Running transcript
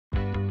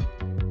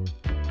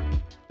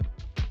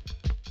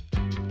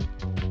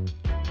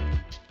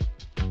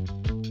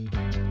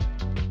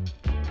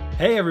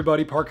Hey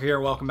everybody, Parker here.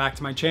 Welcome back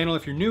to my channel.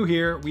 If you're new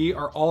here, we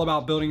are all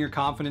about building your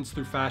confidence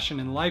through fashion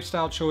and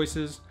lifestyle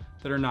choices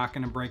that are not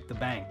going to break the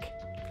bank.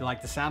 If you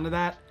like the sound of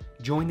that,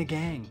 join the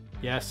gang.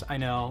 Yes, I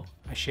know,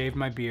 I shaved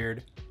my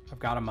beard. I've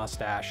got a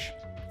mustache.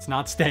 It's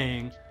not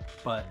staying,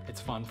 but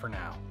it's fun for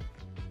now.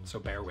 So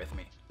bear with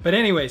me. But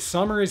anyway,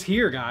 summer is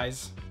here,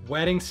 guys.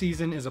 Wedding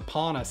season is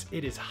upon us.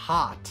 It is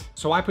hot.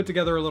 So I put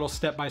together a little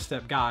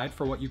step-by-step guide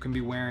for what you can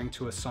be wearing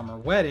to a summer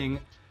wedding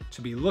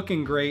to be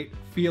looking great,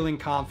 feeling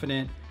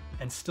confident,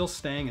 and still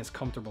staying as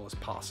comfortable as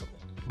possible.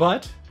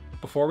 But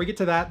before we get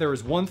to that, there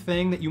is one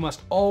thing that you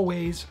must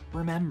always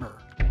remember.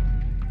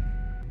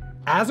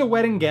 As a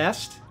wedding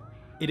guest,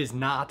 it is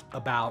not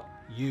about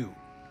you.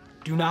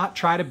 Do not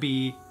try to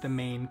be the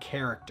main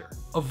character.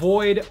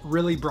 Avoid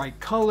really bright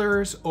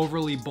colors,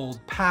 overly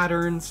bold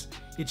patterns.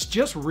 It's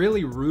just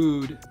really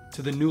rude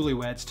to the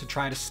newlyweds to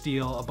try to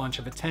steal a bunch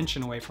of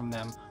attention away from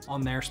them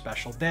on their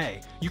special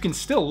day. You can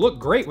still look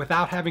great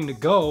without having to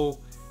go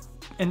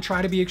and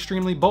try to be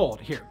extremely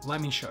bold. Here,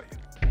 let me show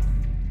you.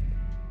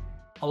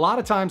 A lot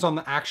of times on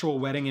the actual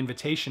wedding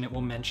invitation, it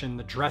will mention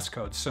the dress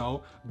code.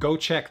 So go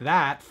check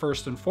that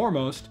first and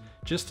foremost,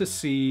 just to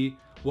see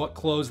what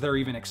clothes they're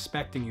even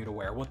expecting you to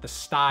wear, what the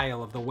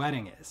style of the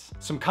wedding is.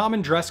 Some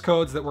common dress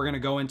codes that we're gonna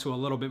go into a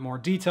little bit more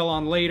detail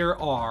on later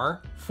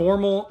are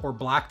formal or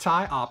black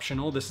tie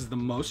optional. This is the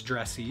most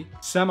dressy.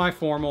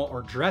 Semi-formal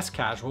or dress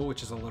casual,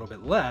 which is a little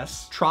bit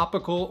less.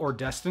 Tropical or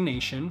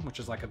destination,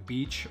 which is like a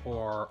beach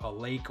or a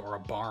lake or a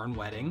barn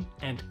wedding.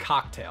 And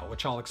cocktail,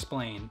 which I'll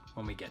explain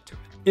when we get to it.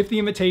 If the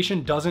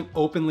invitation doesn't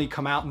openly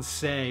come out and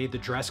say the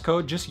dress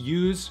code, just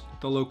use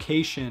the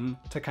location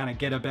to kind of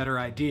get a better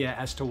idea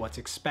as to what's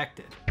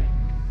expected.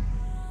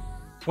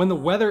 When the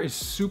weather is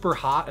super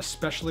hot,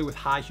 especially with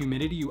high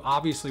humidity, you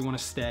obviously want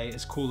to stay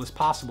as cool as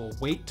possible.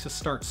 Wait to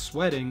start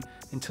sweating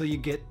until you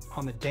get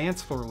on the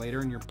dance floor later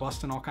and you're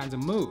busting all kinds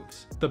of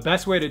moves. The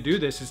best way to do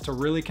this is to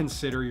really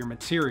consider your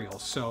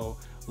materials. So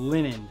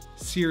linen,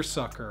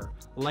 seersucker,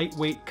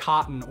 lightweight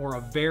cotton, or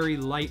a very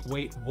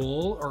lightweight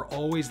wool are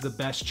always the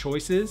best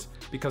choices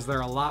because they're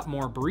a lot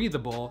more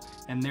breathable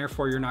and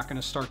therefore you're not going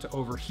to start to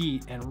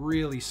overheat and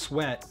really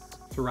sweat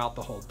throughout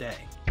the whole day.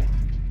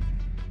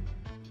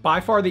 By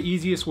far the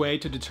easiest way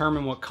to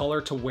determine what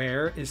color to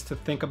wear is to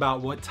think about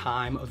what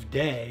time of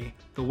day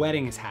the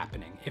wedding is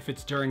happening. If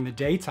it's during the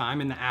daytime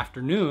in the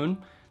afternoon,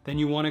 then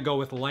you want to go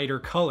with lighter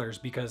colors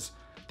because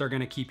they're going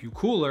to keep you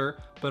cooler,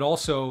 but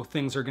also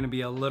things are going to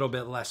be a little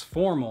bit less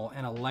formal,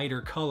 and a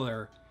lighter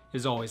color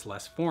is always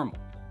less formal.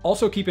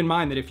 Also keep in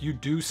mind that if you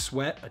do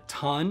sweat a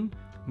ton,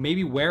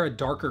 maybe wear a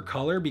darker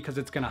color because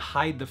it's going to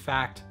hide the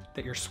fact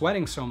that you're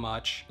sweating so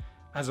much,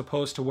 as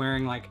opposed to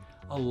wearing like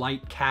a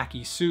light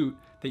khaki suit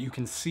that you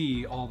can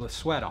see all the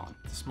sweat on.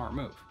 It's a smart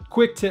move.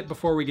 Quick tip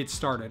before we get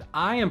started.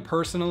 I am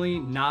personally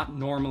not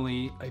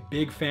normally a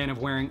big fan of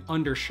wearing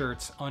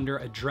undershirts under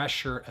a dress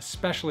shirt,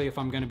 especially if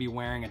I'm gonna be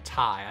wearing a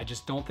tie. I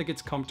just don't think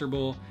it's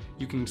comfortable.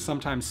 You can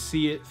sometimes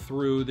see it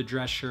through the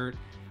dress shirt,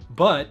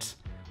 but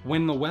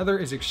when the weather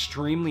is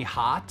extremely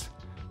hot,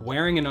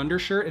 wearing an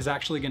undershirt is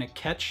actually gonna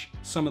catch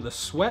some of the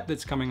sweat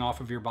that's coming off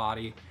of your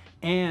body,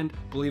 and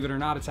believe it or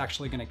not, it's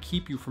actually gonna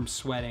keep you from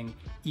sweating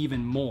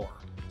even more.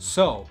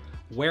 So,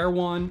 wear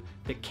one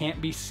that can't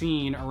be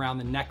seen around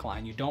the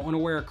neckline. You don't want to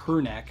wear a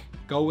crew neck.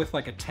 Go with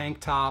like a tank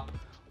top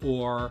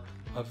or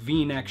a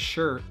V-neck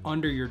shirt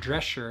under your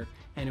dress shirt,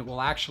 and it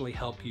will actually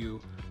help you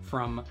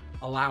from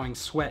allowing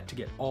sweat to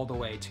get all the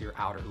way to your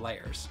outer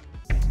layers.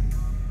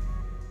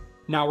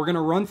 Now we're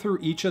gonna run through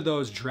each of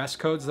those dress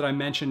codes that I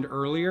mentioned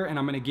earlier, and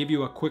I'm gonna give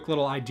you a quick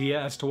little idea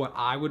as to what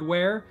I would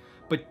wear.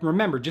 But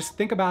remember, just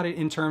think about it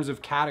in terms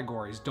of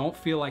categories. Don't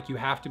feel like you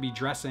have to be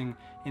dressing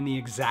in the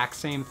exact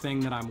same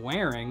thing that I'm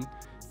wearing.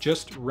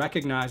 Just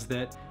recognize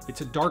that it's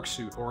a dark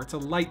suit, or it's a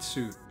light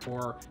suit,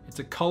 or it's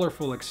a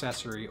colorful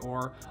accessory,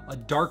 or a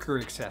darker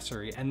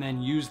accessory, and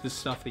then use the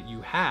stuff that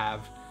you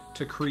have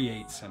to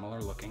create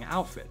similar looking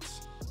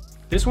outfits.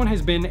 This one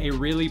has been a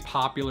really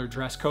popular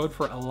dress code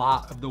for a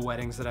lot of the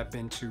weddings that I've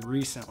been to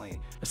recently.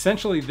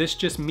 Essentially, this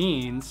just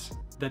means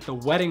that the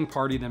wedding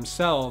party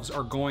themselves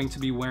are going to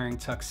be wearing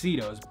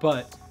tuxedos,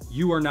 but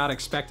you are not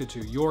expected to.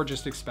 You're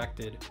just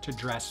expected to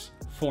dress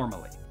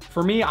formally.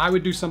 For me, I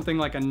would do something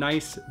like a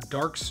nice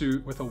dark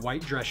suit with a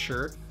white dress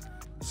shirt,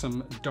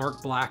 some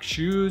dark black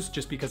shoes,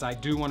 just because I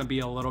do want to be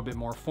a little bit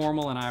more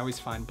formal, and I always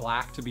find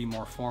black to be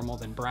more formal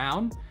than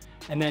brown.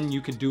 And then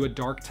you could do a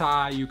dark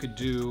tie, you could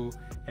do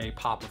a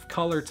pop of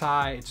color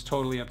tie. It's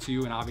totally up to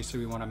you, and obviously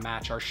we want to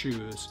match our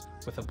shoes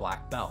with a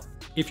black belt.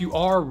 If you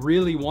are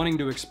really wanting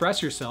to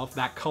express yourself,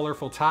 that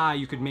colorful tie,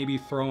 you could maybe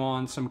throw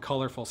on some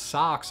colorful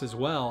socks as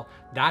well.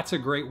 That's a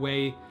great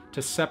way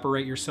to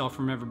separate yourself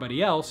from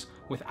everybody else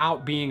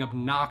without being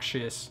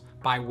obnoxious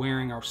by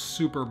wearing a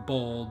super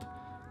bold,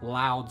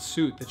 loud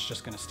suit that's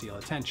just gonna steal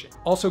attention.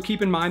 Also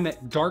keep in mind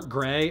that dark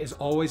gray is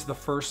always the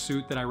first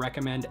suit that I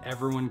recommend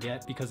everyone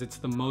get because it's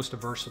the most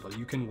versatile.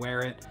 You can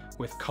wear it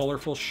with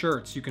colorful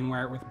shirts, you can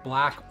wear it with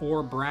black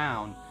or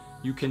brown,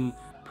 you can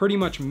pretty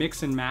much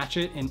mix and match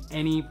it in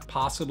any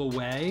possible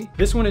way.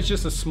 This one is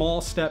just a small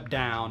step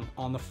down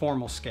on the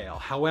formal scale.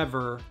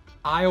 However,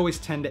 I always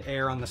tend to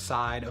err on the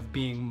side of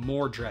being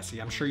more dressy.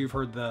 I'm sure you've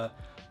heard the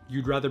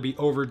you'd rather be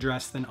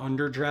overdressed than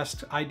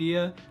underdressed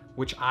idea,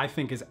 which I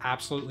think is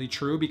absolutely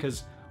true,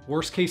 because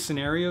worst case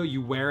scenario,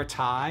 you wear a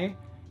tie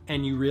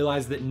and you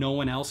realize that no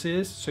one else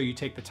is, so you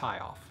take the tie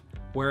off.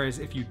 Whereas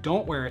if you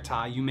don't wear a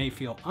tie, you may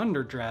feel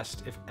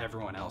underdressed if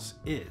everyone else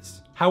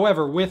is.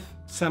 However, with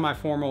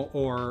semi-formal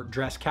or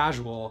dress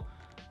casual,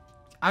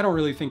 I don't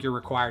really think you're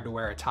required to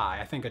wear a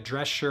tie. I think a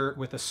dress shirt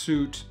with a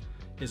suit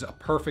is a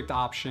perfect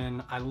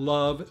option. I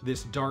love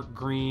this dark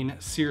green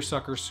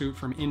seersucker suit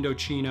from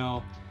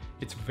Indochino.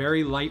 It's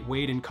very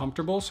lightweight and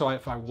comfortable, so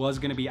if I was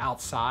gonna be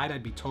outside,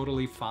 I'd be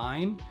totally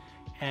fine.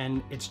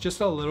 And it's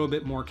just a little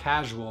bit more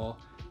casual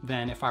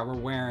than if I were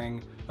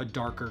wearing a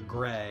darker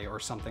gray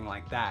or something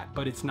like that.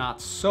 But it's not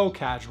so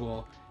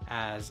casual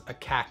as a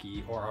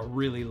khaki or a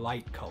really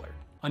light color.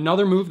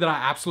 Another move that I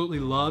absolutely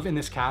love in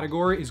this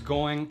category is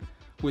going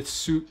with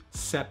suit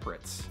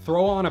separates.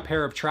 Throw on a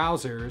pair of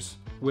trousers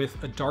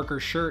with a darker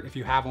shirt if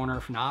you have one, or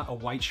if not, a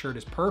white shirt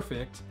is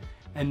perfect.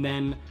 And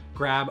then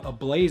grab a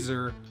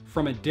blazer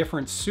from a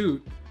different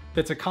suit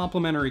that's a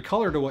complementary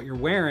color to what you're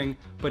wearing,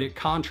 but it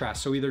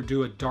contrasts. So either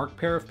do a dark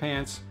pair of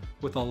pants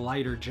with a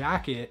lighter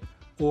jacket,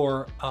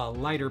 or a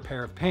lighter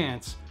pair of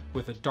pants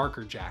with a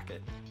darker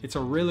jacket. It's a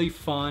really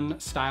fun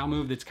style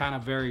move that's kind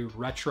of very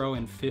retro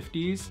and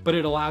 50s, but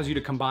it allows you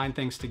to combine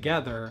things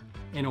together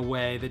in a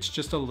way that's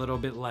just a little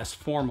bit less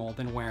formal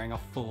than wearing a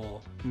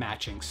full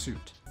matching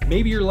suit.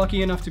 Maybe you're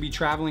lucky enough to be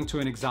traveling to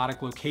an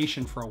exotic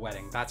location for a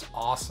wedding. That's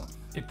awesome.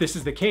 If this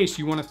is the case,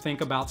 you want to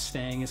think about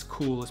staying as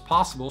cool as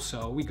possible,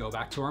 so we go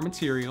back to our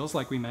materials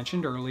like we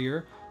mentioned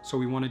earlier. So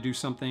we want to do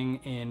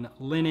something in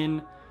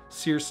linen,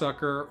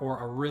 seersucker,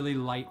 or a really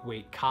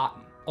lightweight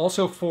cotton.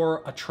 Also,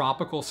 for a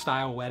tropical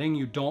style wedding,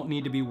 you don't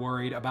need to be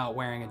worried about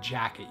wearing a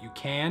jacket. You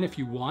can if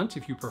you want,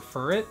 if you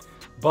prefer it,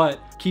 but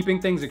keeping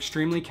things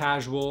extremely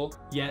casual,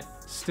 yet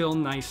still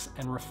nice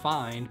and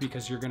refined,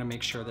 because you're gonna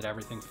make sure that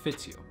everything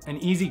fits you. An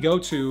easy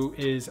go-to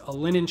is a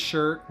linen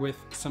shirt with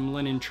some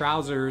linen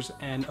trousers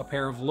and a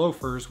pair of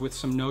loafers with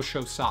some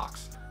no-show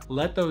socks.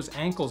 Let those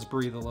ankles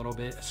breathe a little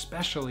bit,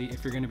 especially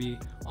if you're gonna be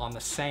on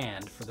the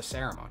sand for the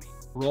ceremony.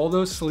 Roll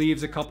those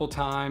sleeves a couple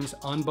times,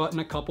 unbutton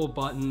a couple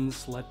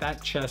buttons, let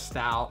that chest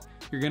out.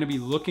 You're gonna be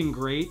looking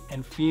great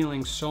and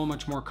feeling so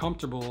much more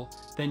comfortable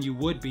than you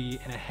would be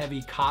in a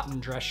heavy cotton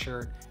dress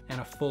shirt and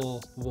a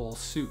full wool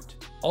suit.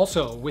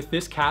 Also, with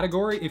this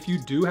category, if you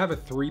do have a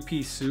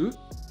three-piece suit,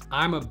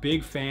 I'm a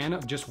big fan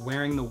of just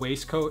wearing the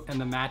waistcoat and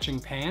the matching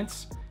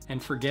pants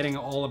and forgetting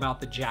all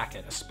about the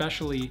jacket,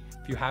 especially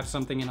if you have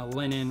something in a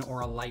linen or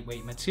a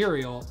lightweight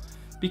material,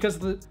 because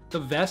the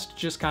vest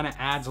just kind of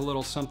adds a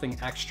little something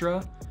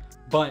extra,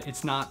 but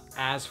it's not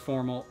as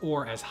formal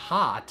or as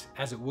hot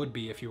as it would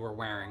be if you were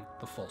wearing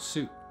the full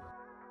suit.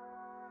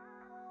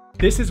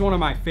 This is one of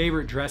my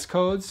favorite dress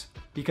codes,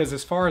 because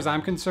as far as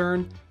I'm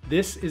concerned,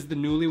 this is the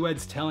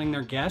newlyweds telling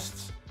their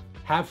guests,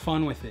 have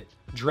fun with it.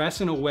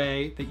 Dress in a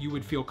way that you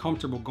would feel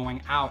comfortable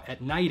going out at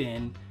night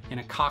in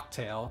a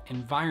cocktail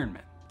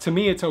environment. To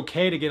me, it's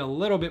okay to get a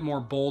little bit more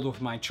bold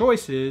with my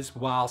choices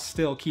while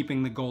still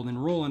keeping the golden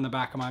rule in the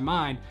back of my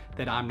mind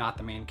that I'm not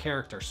the main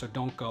character, so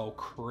don't go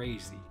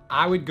crazy.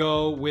 I would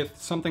go with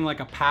something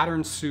like a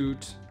patterned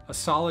suit, a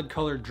solid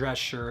colored dress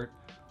shirt,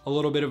 a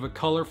little bit of a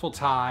colorful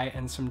tie,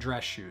 and some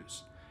dress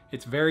shoes.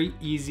 It's very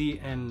easy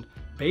and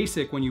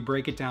basic when you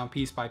break it down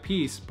piece by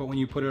piece, but when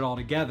you put it all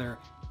together,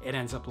 it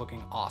ends up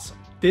looking awesome.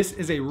 This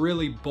is a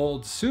really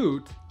bold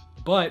suit,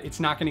 but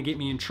it's not gonna get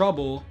me in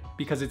trouble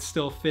because it's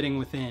still fitting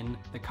within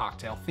the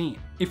cocktail theme.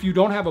 If you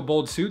don't have a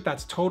bold suit,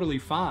 that's totally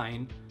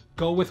fine.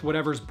 Go with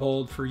whatever's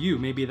bold for you.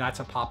 Maybe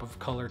that's a pop of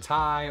color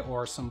tie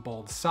or some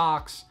bold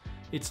socks.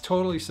 It's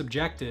totally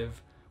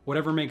subjective.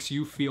 Whatever makes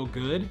you feel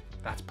good,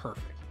 that's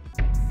perfect.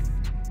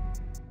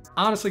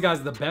 Honestly,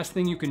 guys, the best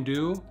thing you can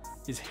do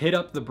is hit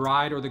up the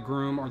bride or the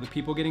groom or the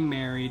people getting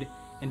married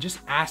and just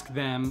ask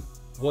them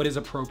what is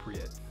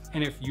appropriate.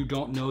 And if you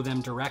don't know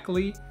them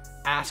directly,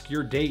 ask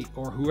your date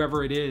or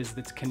whoever it is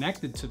that's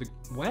connected to the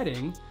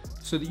wedding,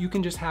 so that you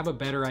can just have a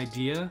better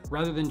idea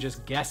rather than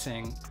just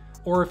guessing.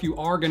 Or if you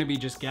are gonna be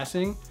just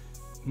guessing,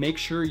 make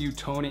sure you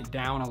tone it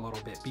down a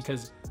little bit,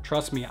 because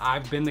trust me,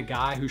 I've been the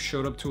guy who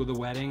showed up to the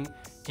wedding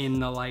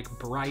in the like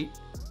bright,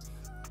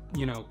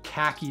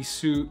 khaki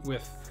suit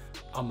with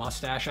a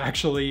mustache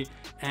actually,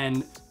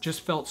 and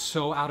just felt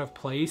so out of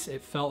place.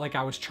 It felt like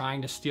I was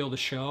trying to steal the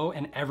show,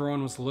 and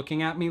everyone was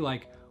looking at me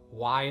like,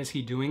 why is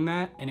he doing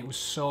that? And it was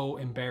so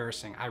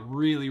embarrassing. I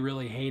really,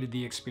 really hated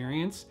the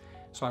experience,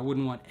 so I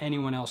wouldn't want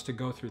anyone else to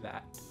go through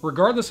that.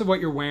 Regardless of what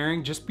you're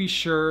wearing, just be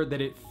sure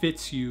that it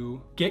fits you.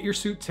 Get your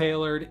suit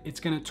tailored. It's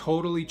gonna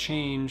totally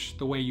change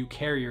the way you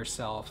carry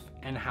yourself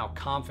and how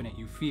confident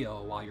you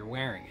feel while you're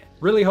wearing it.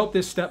 Really hope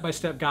this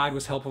step-by-step guide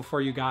was helpful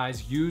for you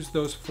guys. Use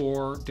those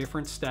 4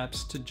 different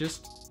steps to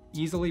just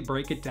easily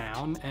break it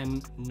down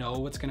and know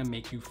what's gonna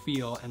make you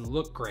feel and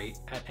look great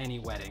at any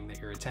wedding that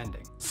you're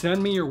attending.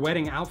 Send me your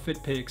wedding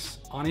outfit pics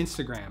on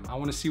Instagram. I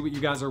wanna see what you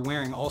guys are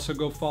wearing. Also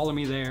go follow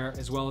me there,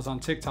 as well as on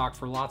TikTok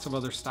for lots of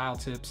other style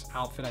tips,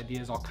 outfit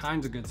ideas, all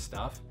kinds of good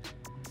stuff.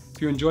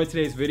 If you enjoyed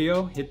today's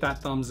video, hit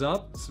that thumbs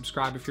up,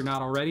 subscribe if you're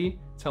not already,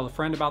 tell a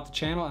friend about the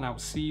channel, and I will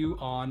see you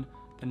on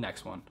the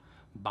next one.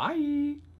 Bye.